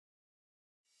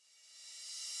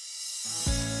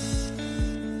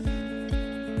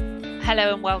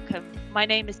Hello and welcome. My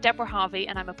name is Deborah Harvey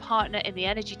and I'm a partner in the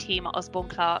energy team at Osborne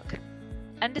Clarke.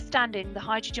 Understanding the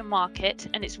hydrogen market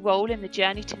and its role in the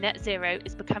journey to net zero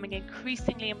is becoming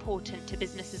increasingly important to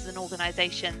businesses and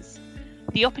organisations.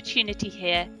 The opportunity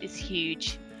here is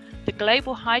huge. The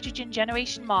global hydrogen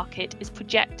generation market is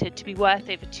projected to be worth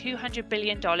over $200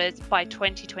 billion by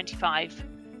 2025.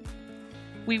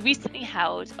 We recently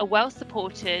held a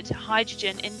well-supported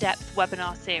hydrogen in-depth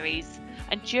webinar series,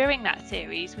 and during that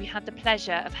series we had the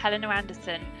pleasure of Helena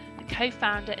Anderson, the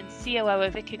co-founder and COO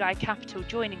of Ikigai Capital,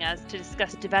 joining us to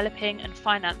discuss developing and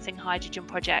financing hydrogen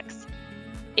projects.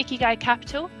 Ikigai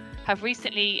Capital have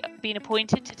recently been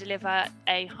appointed to deliver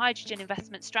a hydrogen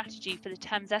investment strategy for the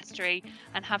Thames Estuary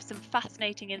and have some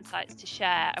fascinating insights to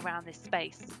share around this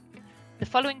space. The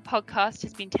following podcast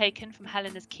has been taken from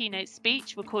Helena's keynote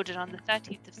speech recorded on the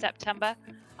 13th of September.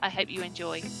 I hope you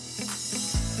enjoy.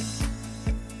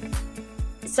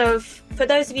 So for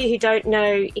those of you who don't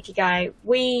know Ikigai,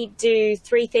 we do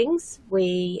three things.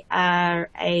 We are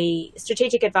a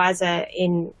strategic advisor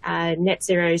in net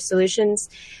zero solutions.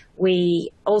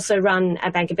 We also run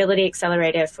a bankability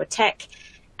accelerator for tech,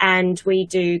 and we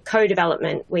do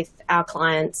co-development with our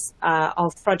clients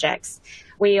of projects.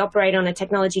 We operate on a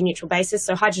technology neutral basis,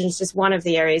 so hydrogen is just one of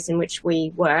the areas in which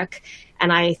we work.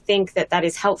 And I think that that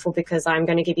is helpful because I'm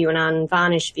going to give you an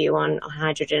unvarnished view on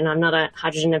hydrogen. I'm not a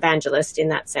hydrogen evangelist in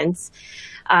that sense.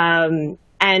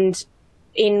 And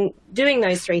in doing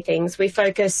those three things, we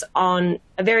focus on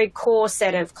a very core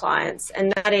set of clients,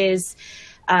 and that is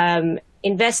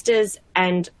investors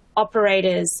and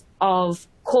operators of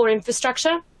core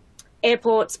infrastructure,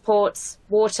 airports, ports,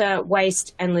 water,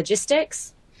 waste, and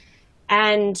logistics.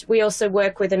 And we also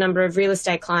work with a number of real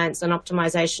estate clients on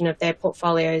optimization of their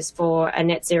portfolios for a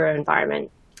net zero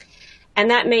environment. And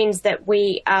that means that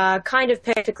we are kind of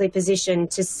perfectly positioned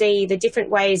to see the different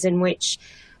ways in which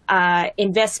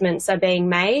investments are being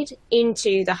made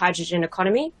into the hydrogen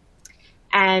economy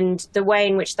and the way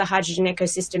in which the hydrogen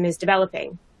ecosystem is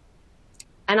developing.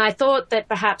 And I thought that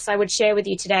perhaps I would share with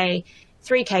you today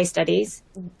three case studies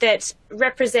that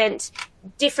represent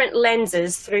different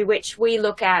lenses through which we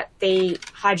look at the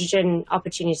hydrogen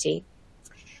opportunity.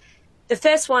 The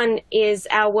first one is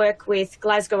our work with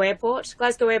Glasgow Airport.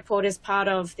 Glasgow Airport is part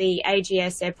of the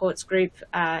AGS Airports group,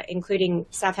 including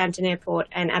Southampton Airport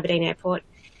and Aberdeen Airport.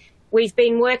 We've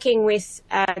been working with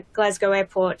Glasgow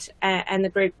Airport and the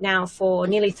group now for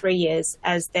nearly 3 years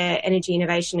as their energy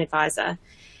innovation advisor.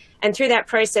 And through that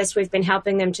process, we've been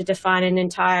helping them to define an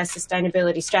entire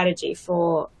sustainability strategy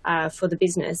for the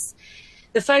business.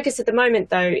 The focus at the moment,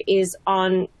 though, is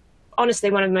on,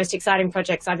 honestly, one of the most exciting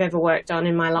projects I've ever worked on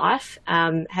in my life,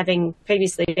 having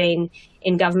previously been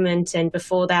in government, and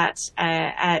before that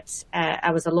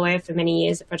I was a lawyer for many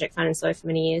years, a project finance lawyer for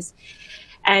many years.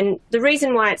 And the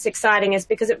reason why it's exciting is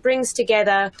because it brings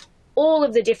together all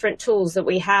of the different tools that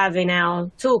we have in our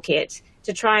toolkit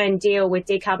to try and deal with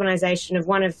decarbonisation of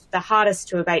one of the hardest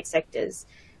to abate sectors,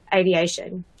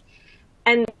 aviation.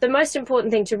 And the most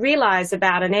important thing to realise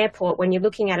about an airport when you're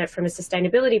looking at it from a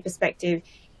sustainability perspective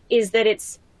is that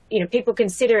it's, people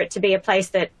consider it to be a place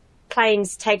that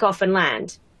planes take off and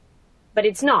land, but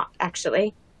it's not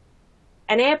actually.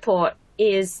 An airport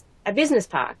is a business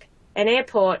park. An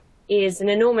airport is an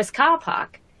enormous car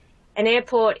park. An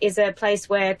airport is a place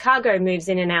where cargo moves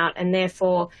in and out, and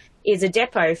therefore is a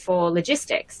depot for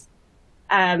logistics.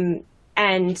 And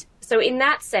so in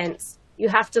that sense, you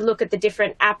have to look at the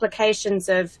different applications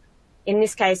of, in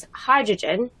this case,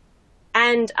 hydrogen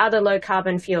and other low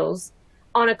carbon fuels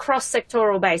on a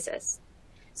cross-sectoral basis.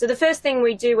 So the first thing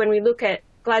we do when we look at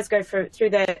Glasgow through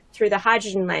the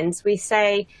hydrogen lens, we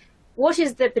say, what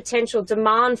is the potential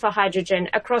demand for hydrogen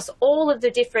across all of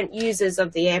the different users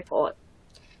of the airport?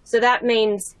 So that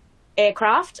means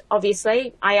aircraft,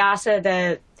 obviously.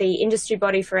 IATA, the industry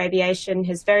body for aviation,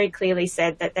 has very clearly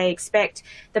said that they expect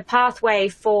the pathway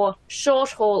for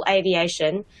short-haul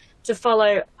aviation to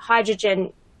follow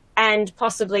hydrogen and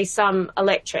possibly some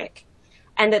electric,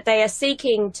 and that they are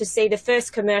seeking to see the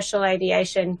first commercial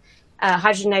aviation,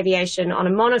 hydrogen aviation on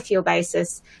a monofuel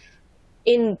basis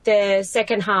in the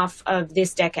second half of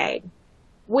this decade.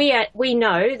 We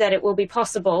know that it will be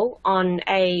possible on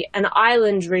an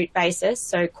island route basis,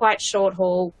 so quite short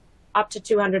haul, up to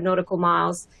 200 nautical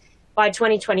miles, by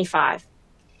 2025.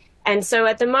 And so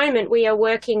at the moment we are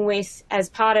working with, as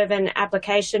part of an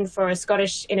application for a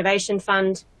Scottish Innovation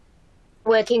Fund,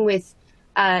 working with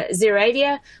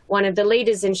ZeroAvia, one of the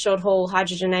leaders in short haul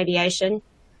hydrogen aviation,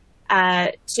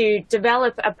 to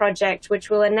develop a project which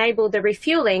will enable the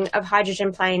refueling of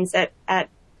hydrogen planes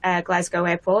at Glasgow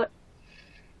Airport.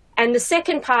 And the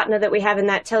second partner that we have in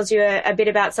that tells you a bit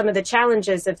about some of the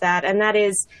challenges of that, and that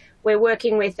is we're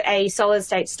working with a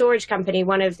solid-state storage company,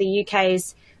 one of the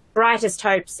UK's brightest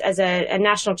hopes as a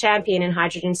national champion in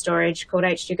hydrogen storage called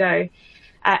H2Go,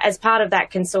 as part of that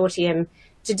consortium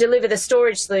to deliver the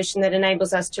storage solution that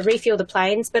enables us to refuel the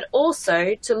planes, but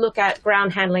also to look at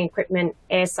ground handling equipment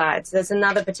airside. So there's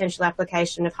another potential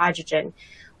application of hydrogen.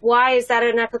 Why is that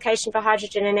an application for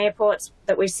hydrogen in airports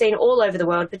that we've seen all over the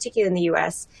world, particularly in the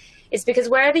US? It's because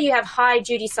wherever you have high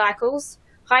duty cycles,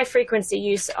 high frequency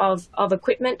use of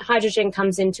equipment, hydrogen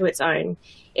comes into its own.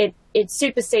 It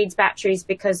supersedes batteries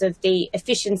because of the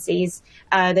efficiencies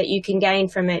that you can gain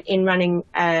from it in running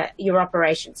your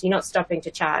operations. You're not stopping to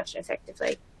charge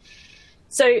effectively.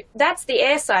 So that's the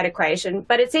airside equation,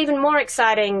 but it's even more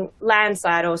exciting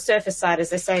landside or surface side,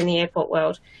 as they say in the airport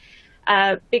world,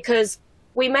 because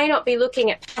we may not be looking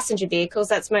at passenger vehicles.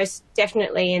 That's most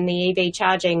definitely in the EV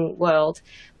charging world.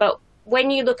 But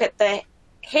when you look at the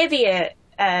heavier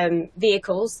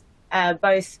vehicles,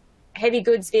 both heavy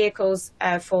goods vehicles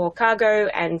for cargo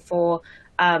and for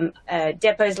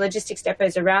depots, logistics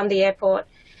depots around the airport,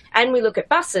 and we look at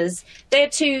buses, they're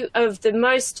two of the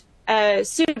most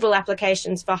suitable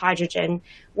applications for hydrogen,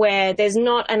 where there's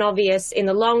not an obvious, in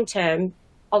the long term,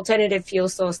 alternative fuel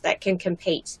source that can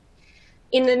compete.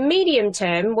 In the medium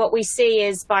term, what we see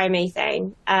is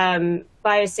biomethane,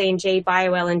 bio-CNG,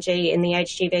 bio-LNG in the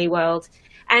HGV world,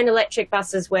 and electric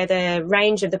buses where the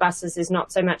range of the buses is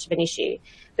not so much of an issue.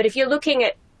 But if you're looking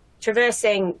at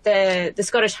traversing the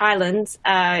Scottish Highlands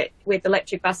with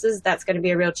electric buses, that's going to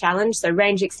be a real challenge. So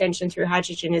range extension through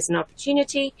hydrogen is an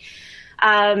opportunity.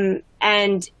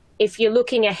 And if you're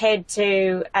looking ahead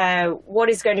to what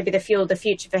is going to be the fuel of the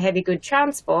future for heavy good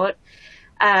transport,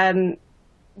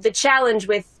 the challenge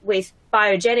with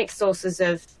biogenic sources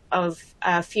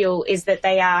of fuel is that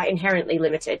they are inherently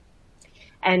limited.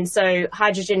 And so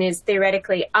hydrogen is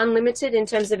theoretically unlimited in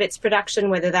terms of its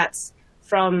production, whether that's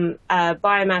from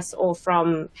biomass or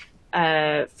from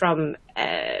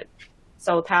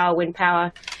solar power, wind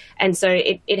power. And so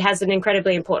it has an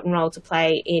incredibly important role to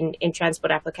play in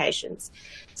transport applications.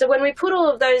 So when we put all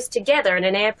of those together in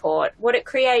an airport, what it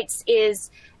creates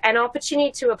is an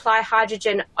opportunity to apply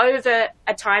hydrogen over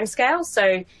a timescale.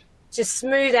 So to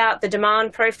smooth out the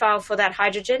demand profile for that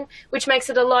hydrogen, which makes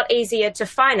it a lot easier to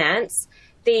finance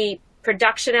the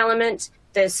production element,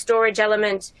 the storage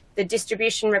element, the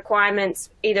distribution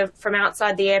requirements, either from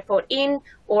outside the airport in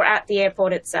or at the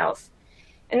airport itself.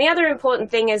 And the other important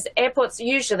thing is airports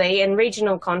usually, in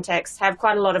regional contexts, have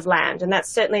quite a lot of land, and that's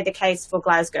certainly the case for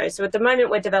Glasgow. So at the moment,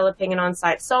 we're developing an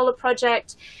on-site solar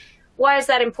project. Why is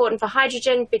that important for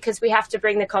hydrogen? Because we have to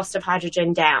bring the cost of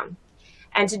hydrogen down.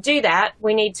 And to do that,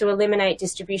 we need to eliminate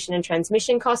distribution and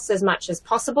transmission costs as much as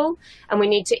possible, and we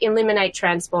need to eliminate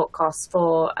transport costs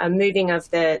for moving of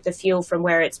the fuel from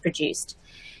where it's produced.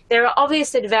 There are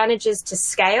obvious advantages to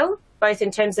scale, both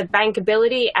in terms of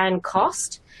bankability and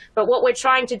cost, but what we're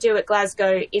trying to do at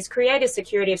Glasgow is create a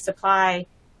security of supply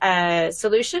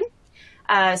solution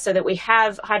so that we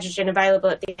have hydrogen available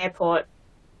at the airport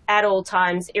at all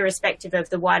times, irrespective of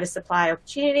the wider supply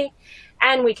opportunity,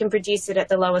 and we can produce it at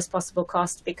the lowest possible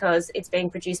cost because it's being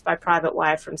produced by private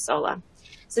wire from solar.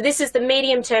 So this is the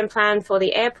medium-term plan for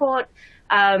the airport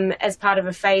as part of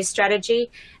a phased strategy,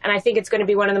 and I think it's going to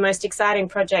be one of the most exciting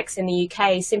projects in the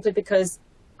UK simply because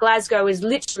Glasgow is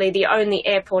literally the only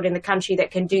airport in the country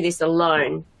that can do this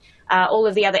alone. All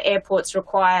of the other airports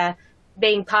require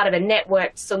being part of a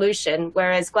networked solution,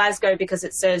 whereas Glasgow, because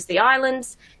it serves the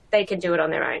islands, they can do it on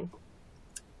their own.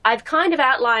 I've kind of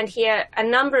outlined here a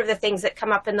number of the things that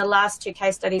come up in the last two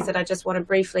case studies that I just want to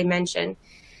briefly mention.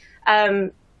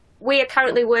 We are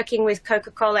currently working with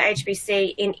Coca-Cola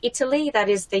HBC in Italy. That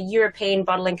is the European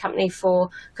bottling company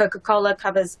for Coca-Cola,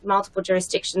 covers multiple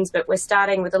jurisdictions, but we're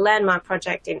starting with a landmark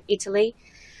project in Italy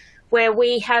where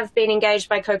we have been engaged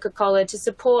by Coca-Cola to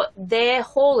support their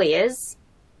hauliers,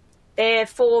 their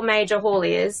 4 major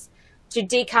hauliers, to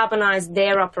decarbonise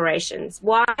their operations.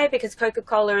 Why? Because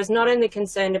Coca-Cola is not only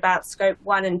concerned about Scope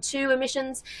 1 and 2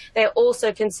 emissions, they're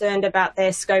also concerned about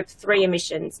their Scope 3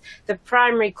 emissions, the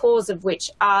primary cause of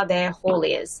which are their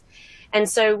hauliers. And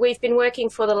so we've been working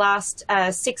for the last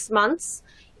 6 months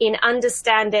in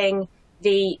understanding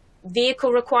the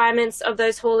vehicle requirements of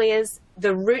those hauliers,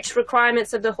 the route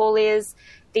requirements of the hauliers,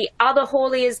 the other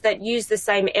hauliers that use the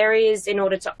same areas in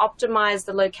order to optimise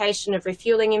the location of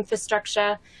refuelling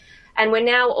infrastructure. And we're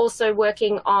now also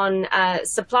working on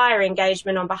supplier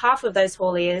engagement on behalf of those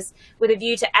hauliers with a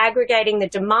view to aggregating the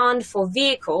demand for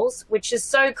vehicles, which is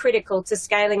so critical to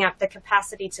scaling up the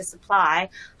capacity to supply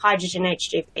hydrogen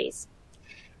HGVs.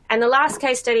 And the last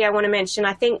case study I want to mention,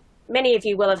 I think many of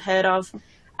you will have heard of.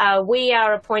 We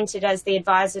are appointed as the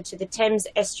advisor to the Thames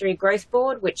Estuary Growth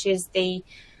Board, which is the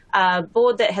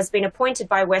board that has been appointed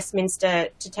by Westminster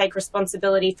to take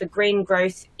responsibility for green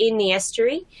growth in the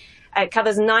estuary. It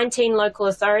covers 19 local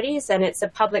authorities, and it's a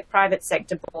public-private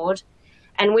sector board.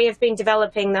 And we have been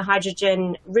developing the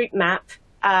hydrogen route map,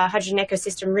 hydrogen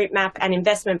ecosystem route map and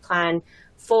investment plan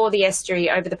for the estuary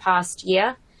over the past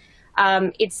year.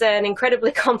 It's an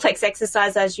incredibly complex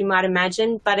exercise, as you might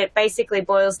imagine, but it basically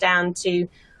boils down to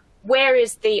where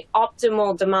is the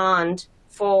optimal demand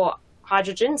for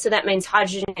hydrogen. So that means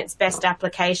hydrogen in its best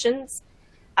applications.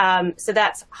 So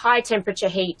that's high temperature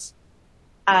heat,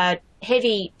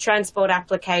 heavy transport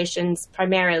applications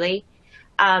primarily.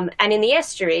 And in the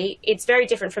estuary, it's very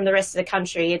different from the rest of the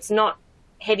country. It's not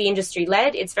heavy industry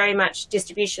led. It's very much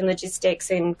distribution, logistics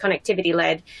and connectivity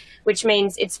led, which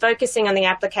means it's focusing on the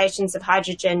applications of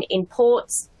hydrogen in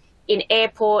ports, in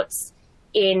airports,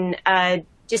 in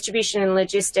distribution and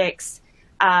logistics,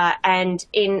 and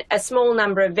in a small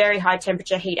number of very high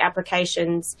temperature heat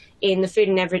applications in the food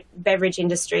and beverage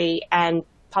industry and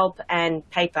pulp and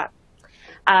paper.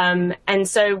 And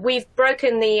so we've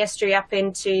broken the estuary up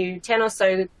into 10 or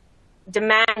so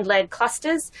demand-led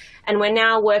clusters, and we're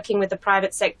now working with the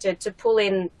private sector to pull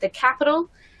in the capital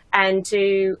and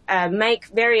to make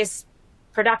various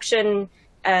production,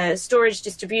 storage,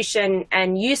 distribution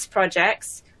and use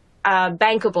projects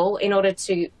bankable in order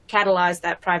to catalyse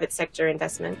that private sector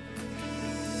investment.